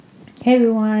Hey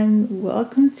everyone,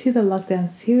 welcome to the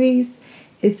lockdown series.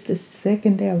 It's the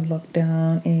second day of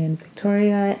lockdown in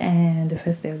Victoria and the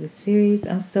first day of the series.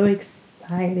 I'm so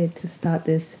excited to start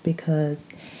this because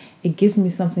it gives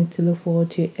me something to look forward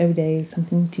to every day,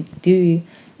 something to do,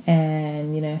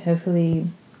 and hopefully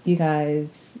you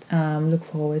guys look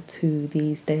forward to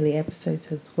these daily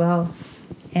episodes as well.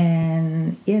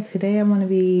 And yeah, today I'm going to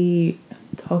be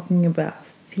talking about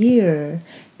fear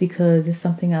because it's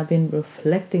something I've been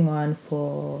reflecting on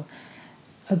for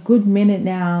a good minute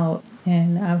now,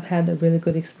 and I've had a really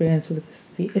good experience with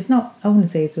fear. It's not, I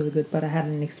wouldn't say it's really good, but I had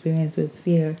an experience with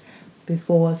fear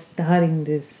before starting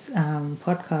this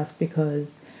podcast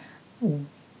because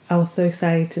I was so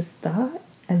excited to start,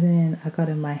 and then I got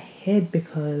in my head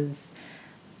because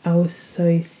I was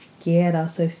so scared, I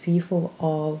was so fearful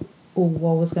of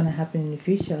what was going to happen in the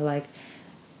future. Like,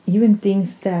 even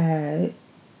things that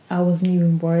I wasn't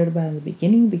even worried about in the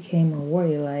beginning became a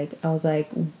worry. Like, I was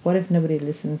like, what if nobody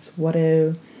listens? What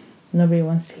if nobody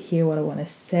wants to hear what I want to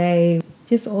say?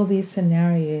 Just all these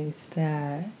scenarios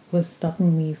that was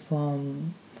stopping me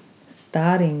from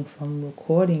starting, from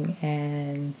recording.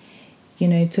 And,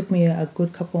 it took me a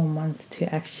good couple of months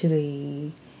to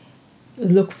actually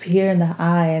look fear in the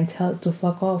eye and tell it to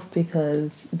fuck off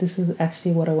because this is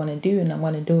actually what I want to do and I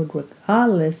want to do it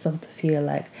regardless of the fear.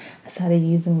 Like, I started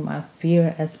using my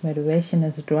fear as motivation,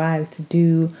 as a drive to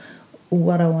do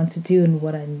what I want to do and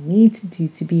what I need to do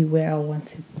to be where I want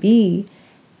to be.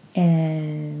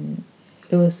 And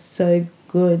it was so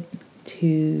good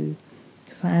to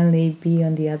finally be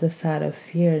on the other side of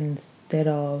fear instead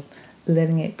of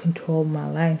letting it control my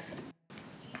life.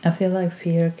 I feel like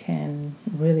fear can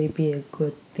really be a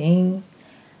good thing.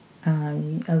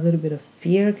 A little bit of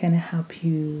fear can help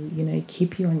you,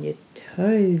 keep you on your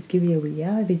toes, give you a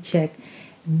reality check.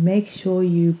 Make sure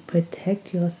you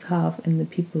protect yourself and the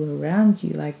people around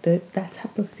you. Like that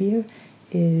type of fear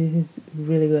is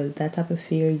really good. That type of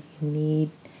fear you need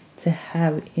to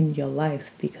have in your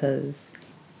life because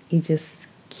it just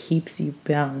keeps you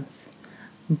balanced.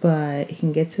 But it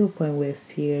can get to a point where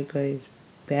fear goes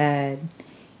bad.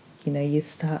 You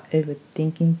start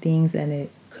overthinking things and it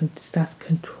starts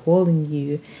controlling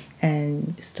you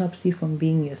and stops you from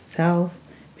being yourself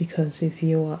because if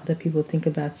you what other people think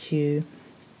about you,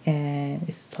 and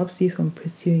it stops you from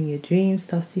pursuing your dreams,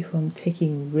 stops you from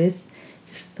taking risks,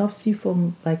 just stops you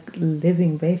from like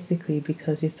living basically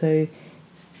because you're so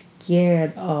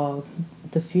scared of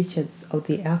the future, of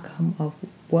the outcome of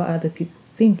what other people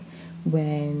think,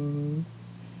 when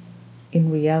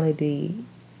in reality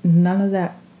none of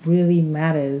that really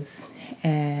matters.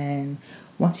 And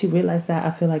once you realize that, I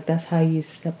feel like that's how you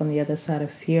step on the other side of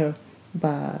fear.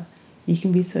 But you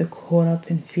can be so caught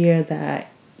up in fear that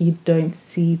you don't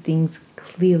see things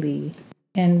clearly,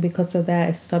 and because of that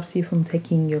it stops you from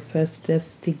taking your first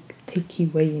steps to take you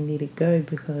where you need to go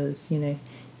because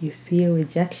you fear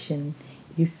rejection,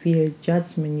 you fear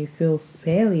judgment, you feel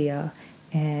failure.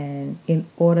 And in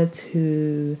order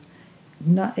to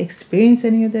not experience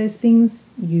any of those things,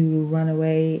 you run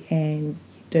away and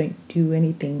you don't do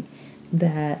anything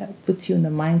that puts you in the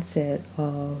mindset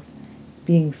of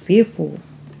being fearful.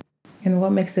 And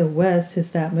what makes it worse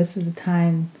is that most of the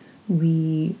time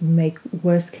we make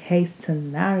worst case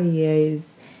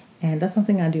scenarios, and that's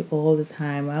something I do all the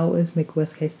time. I always make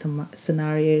worst case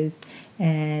scenarios,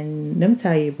 and let me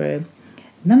tell you, bro,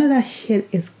 none of that shit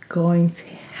is going to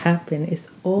happen.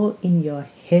 It's all in your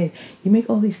head. You make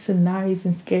all these scenarios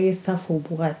and scare yourself for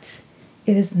what?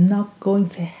 It is not going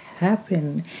to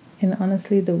happen. And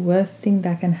honestly, the worst thing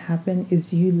that can happen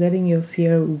is you letting your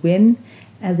fear win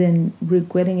and then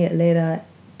regretting it later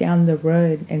down the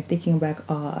road and thinking back,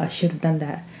 oh, I should have done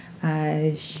that.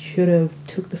 I should have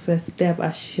took the first step.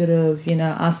 I should have,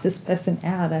 asked this person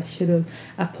out. I should have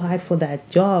applied for that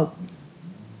job,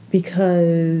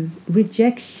 because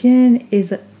rejection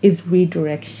is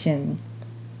redirection,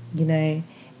 you know.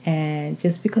 And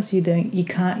just because you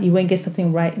won't get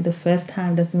something right the first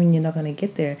time doesn't mean you're not going to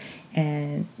get there.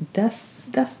 And that's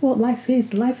what life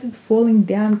is falling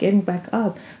down, getting back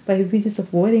up. But if you're just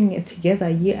avoiding it together,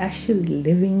 you're actually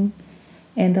living.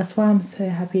 And that's why I'm so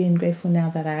happy and grateful now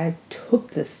that I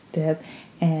took this step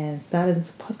and started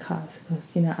this podcast,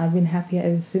 because I've been happy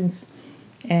ever since.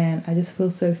 And I just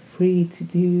feel so free to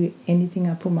do anything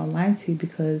I put my mind to,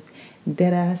 because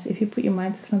dead ass, if you put your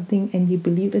mind to something and you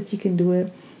believe that you can do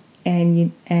it, and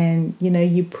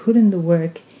you put in the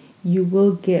work, you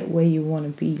will get where you want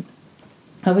to be.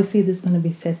 Obviously there's going to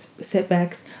be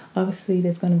setbacks. Obviously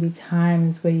there's going to be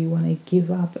times where you want to give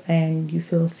up and you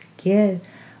feel scared,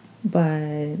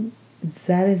 but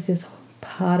that is just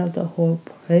part of the whole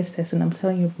process. And I'm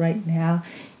telling you right now,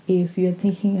 if you're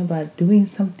thinking about doing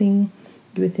something,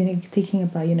 you're thinking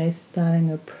about,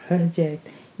 starting a project,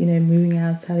 moving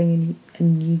out, starting a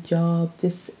new job,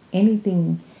 just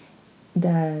anything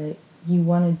that you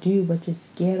want to do but you're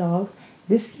scared of,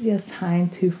 this is your time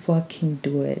to fucking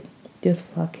do it. Just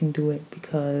fucking do it,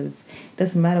 because it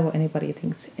doesn't matter what anybody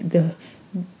thinks.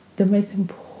 The most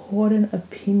important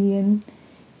opinion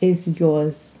is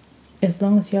yours. As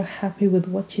long as you're happy with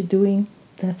what you're doing,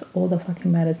 that's all that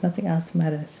fucking matters. Nothing else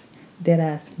matters.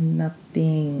 Deadass,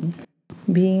 nothing.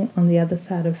 Being on the other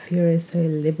side of fear is so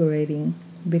liberating,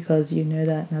 because you know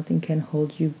that nothing can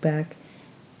hold you back,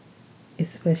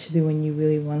 especially when you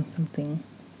really want something.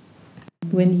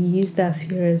 When you use that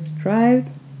fear as drive,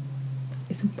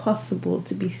 it's impossible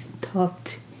to be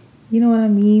stopped. You know what I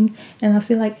mean? And I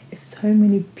feel like so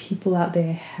many people out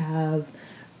there have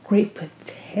great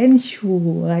potential.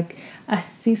 Like, I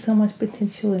see so much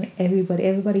potential in everybody.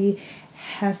 Everybody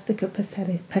has the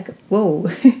capacity. Whoa.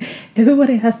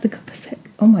 Everybody has the capacity.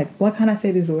 Oh my, why can't I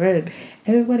say this word?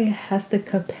 Everybody has the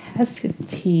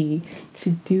capacity to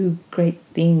do great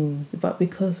things. But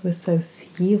because we're so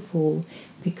fearful,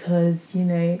 because,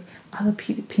 other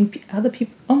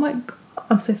people, oh my God.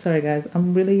 I'm so sorry, guys.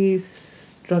 I'm really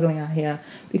struggling out here,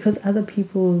 because other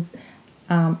people's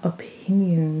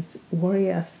opinions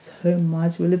worry us so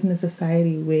much. We live in a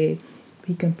society where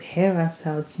we compare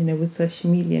ourselves, with social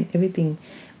media and everything.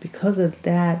 Because of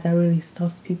that, that really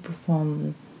stops people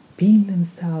from being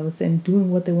themselves and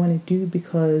doing what they want to do,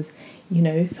 because,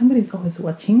 somebody's always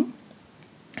watching.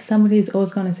 Somebody is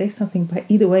always going to say something. But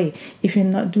either way, if you're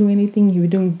not doing anything, you're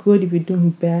doing good, if you're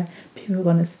doing bad, people are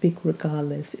going to speak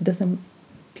regardless. It doesn't,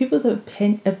 people's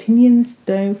opinions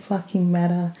don't fucking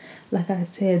matter. Like I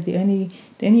said, the only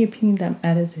opinion that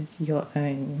matters is your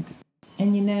own.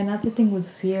 And another thing with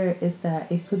fear is that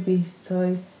it could be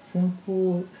so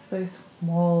simple, so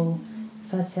small,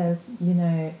 such as,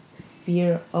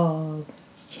 fear of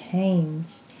change.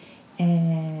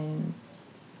 And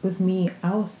with me,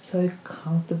 I was so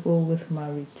comfortable with my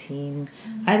routine.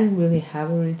 I didn't really have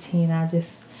a routine. I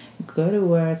just go to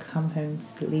work, come home,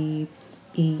 sleep,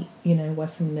 eat,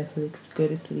 watch some Netflix, go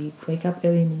to sleep, wake up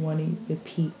early in the morning,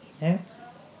 repeat. And,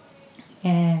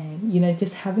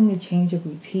 just having a change of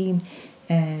routine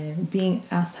and being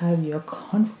outside of your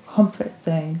comfort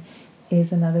zone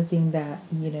is another thing that,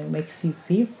 makes you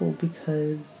fearful,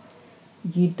 because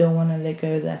you don't want to let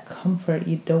go of that comfort.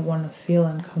 You don't want to feel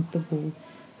uncomfortable.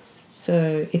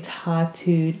 So it's hard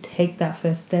to take that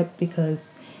first step,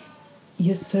 because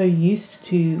you're so used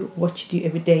to what you do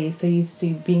every day. You're so used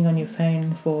to being on your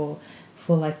phone for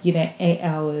like 8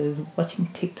 hours, watching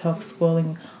TikTok,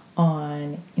 scrolling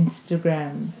on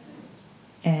Instagram,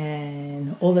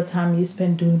 and all the time you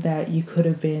spend doing that, you could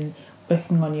have been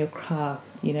working on your craft,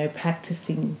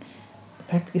 practicing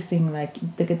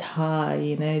like the guitar,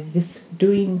 just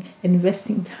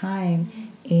investing time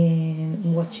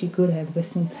in what you're good at,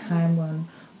 investing time on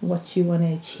what you want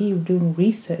to achieve, doing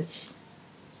research,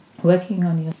 working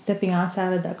on your stepping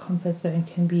outside of that comfort zone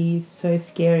can be so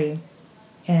scary,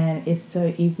 and it's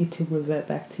so easy to revert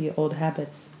back to your old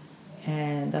habits.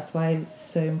 And that's why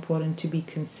it's so important to be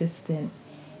consistent,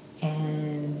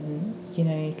 and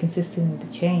consistent in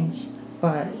the change.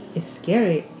 But it's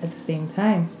scary at the same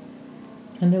time.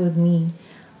 I know with me,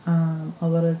 a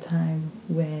lot of the time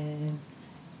when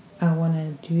I want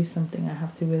to do something, I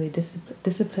have to really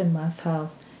discipline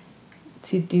myself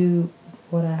to do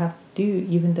what I have to do,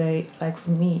 even though, like,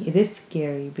 for me, it is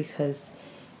scary, because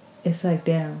it's like,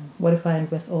 damn, what if I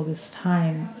invest all this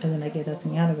time and then I get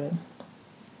nothing out of it?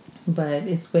 But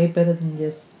it's way better than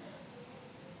just,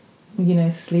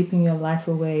 sleeping your life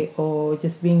away, or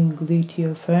just being glued to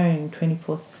your phone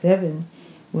 24/7,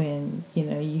 when,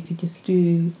 you could just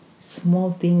do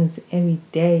small things every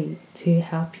day to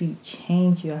help you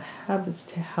change your habits,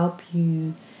 to help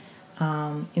you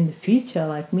in the future.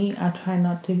 Like me, I try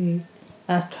not to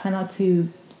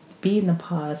be in the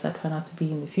past. I try not to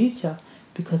be in the future,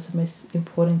 because the most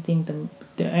important thing,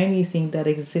 the only thing that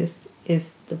exists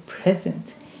is the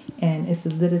present, and it's the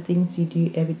little things you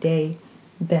do every day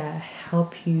that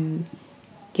help you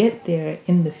get there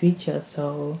in the future.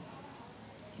 So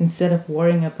instead of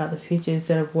worrying about the future,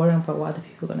 instead of worrying about what other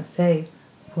people are going to say,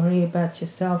 worry about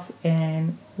yourself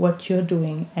and what you're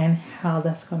doing and how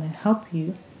that's going to help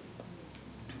you.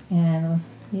 And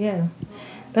yeah,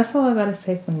 that's all I gotta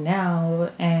say for now.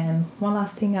 And one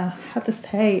last thing I have to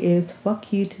say is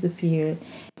fuck you to the fear.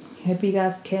 Hope you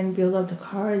guys can build up the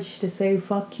courage to say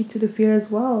fuck you to the fear as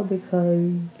well,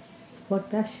 because fuck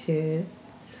that shit.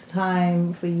 It's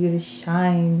time for you to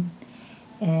shine.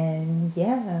 And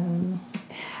yeah,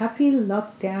 happy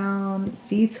lockdown.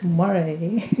 See you tomorrow.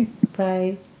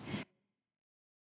 Bye.